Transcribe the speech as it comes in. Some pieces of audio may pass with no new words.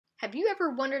Have you ever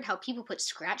wondered how people put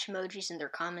scratch emojis in their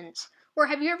comments? Or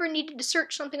have you ever needed to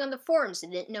search something on the forums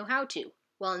and didn't know how to?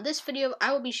 Well, in this video,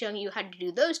 I will be showing you how to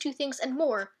do those two things and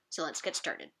more, so let's get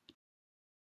started.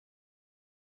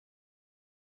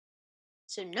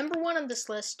 So number one on this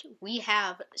list, we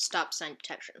have stop sign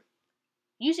detection.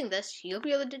 Using this, you'll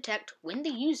be able to detect when the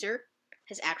user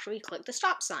has actually clicked the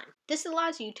stop sign. This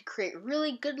allows you to create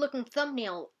really good looking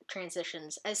thumbnail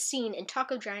transitions as seen in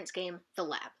Taco Giant's game, The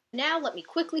Lab. Now let me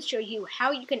quickly show you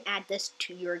how you can add this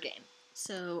to your game.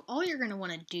 So all you're going to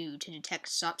want to do to detect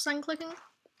stop sign clicking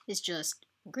is just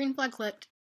green flag clicked,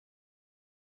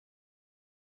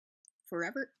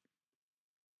 forever,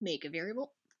 make a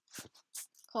variable,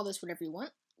 call this whatever you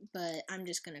want, but I'm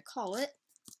just going to call it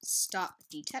stop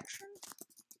detection.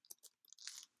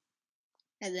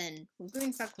 And then with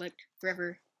green flag clicked,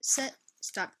 forever, set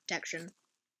stop detection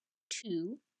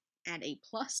to add a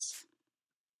plus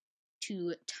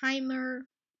to timer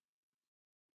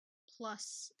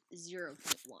plus 0.1.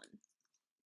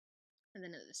 And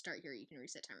then at the start here, you can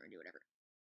reset timer and do whatever.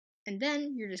 And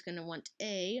then you're just going to want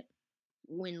a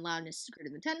when loudness is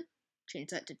greater than 10, change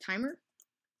that to timer,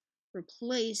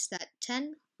 replace that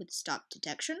 10 with stop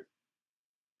detection,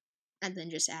 and then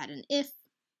just add an if,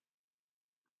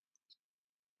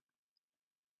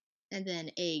 and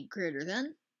then a greater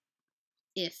than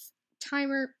if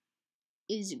timer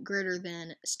is greater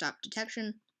than stop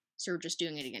detection. So we're just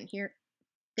doing it again here.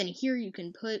 Then here you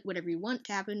can put whatever you want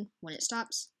to happen when it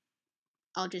stops.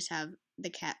 I'll just have the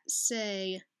cat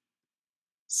say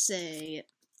stop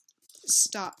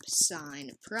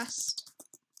sign pressed.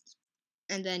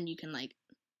 And then you can like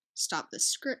stop the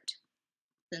script.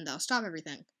 Then that'll stop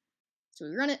everything. So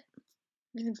we run it,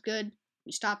 everything's good,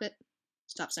 we stop it,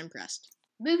 stop sign pressed.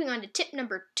 Moving on to tip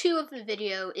number 2 of the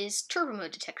video is turbo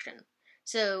mode detection.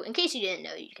 So, in case you didn't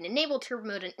know, you can enable turbo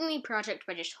mode on any project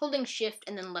by just holding shift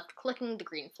and then left clicking the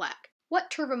green flag. What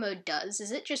turbo mode does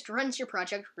is it just runs your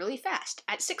project really fast,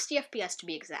 at 60 FPS to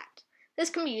be exact.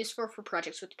 This can be useful for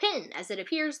projects with pin, as it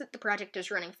appears that the project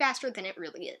is running faster than it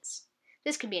really is.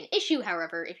 This can be an issue,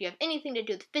 however, if you have anything to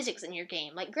do with physics in your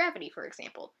game, like gravity for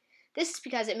example. This is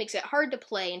because it makes it hard to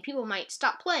play and people might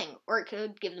stop playing, or it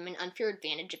could give them an unfair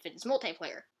advantage if it is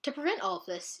multiplayer. To prevent all of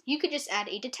this, you could just add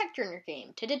a detector in your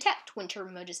game to detect when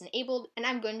turbo mode is enabled, and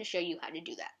I'm going to show you how to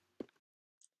do that.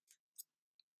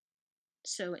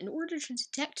 So in order to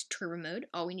detect turbo mode,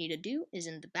 all we need to do is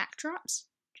in the backdrops,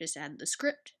 just add the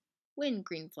script, when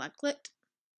green flag clicked,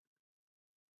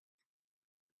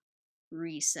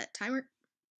 reset timer,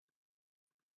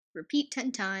 repeat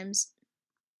 10 times,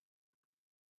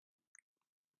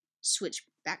 switch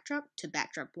backdrop to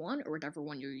backdrop 1 or whatever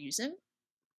one you're using,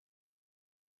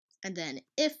 and then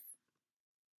if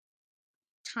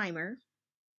timer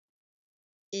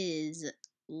is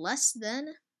less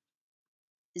than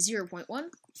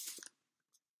 0.1,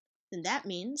 then that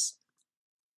means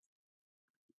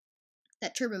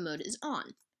that turbo mode is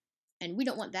on, and we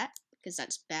don't want that because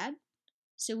that's bad,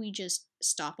 so we just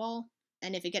stop all,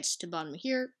 and if it gets to bottom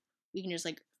here, we can just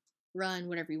like run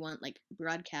whatever you want, like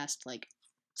broadcast like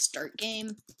start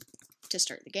game to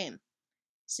start the game.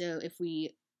 So if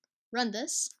we run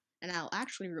this, and I'll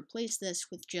actually replace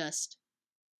this with just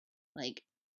like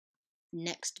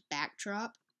next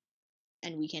backdrop,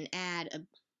 and we can add a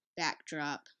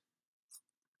backdrop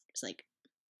just like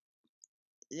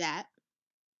that,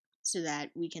 so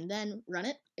that we can then run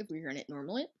it. If we run it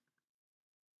normally,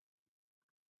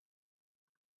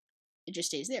 it just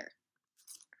stays there.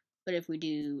 But if we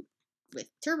do with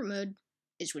turbo mode,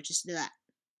 it switches to that.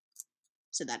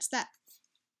 So that's that.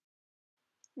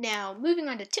 Now, moving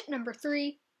on to tip number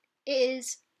 3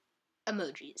 is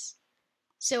emojis.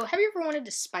 So, have you ever wanted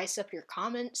to spice up your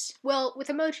comments? Well, with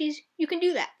emojis, you can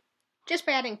do that. Just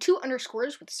by adding 2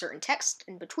 underscores with certain text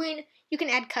in between, you can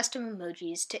add custom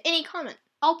emojis to any comment.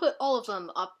 I'll put all of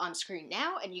them up on screen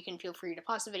now, and you can feel free to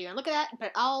pause the video and look at that,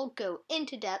 but I'll go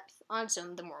into depth on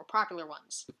some of the more popular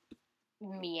ones.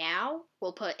 Meow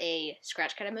will put a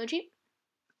scratch cat emoji.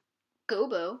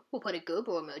 Gobo will put a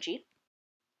gobo emoji.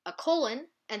 A colon,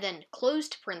 and then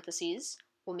closed parentheses,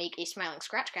 will make a smiling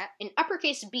scratch cat. An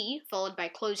uppercase B, followed by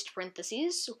closed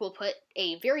parentheses, will put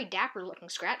a very dapper looking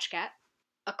scratch cat.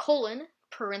 A colon,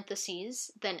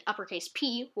 parentheses, then uppercase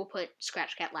P will put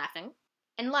scratch cat laughing.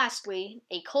 And lastly,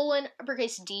 a colon,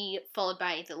 uppercase D, followed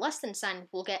by the less than sign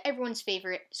will get everyone's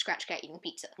favorite scratch cat eating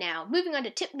pizza. Now, moving on to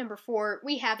tip number 4,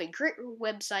 we have a great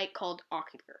website called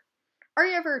Ocular. Are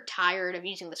you ever tired of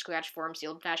using the Scratch forums the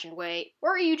old-fashioned way,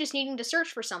 or are you just needing to search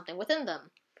for something within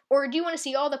them? Or do you want to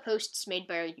see all the posts made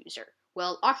by a user?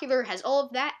 Well, Ocular has all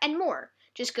of that and more.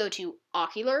 Just go to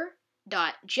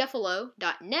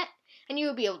ocular.jeffalo.net and you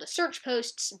will be able to search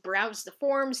posts, browse the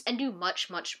forums, and do much,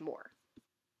 much more.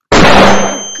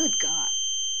 Oh, good God.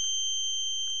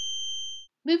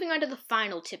 Moving on to the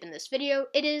final tip in this video,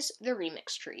 it is the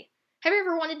remix tree. Have you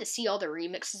ever wanted to see all the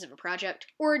remixes of a project?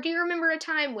 Or do you remember a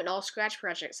time when all Scratch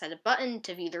projects had a button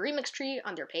to view the remix tree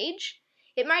on their page?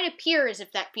 It might appear as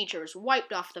if that feature was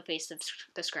wiped off the face of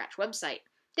the Scratch website.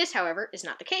 This, however, is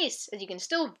not the case, as you can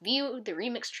still view the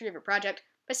remix tree of a project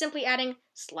by simply adding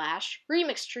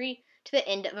 /remix tree to the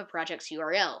end of a project's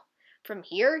URL. From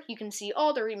here, you can see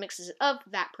all the remixes of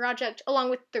that project, along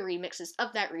with the remixes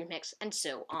of that remix, and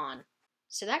so on.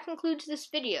 So that concludes this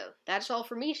video. That's all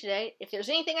for me today. If there's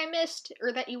anything I missed,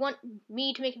 or that you want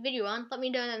me to make a video on, let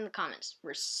me know in the comments.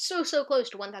 We're so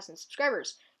close to 1,000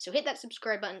 subscribers, so hit that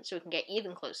subscribe button so we can get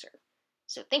even closer.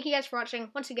 So thank you guys for watching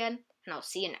once again, and I'll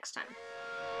see you next time.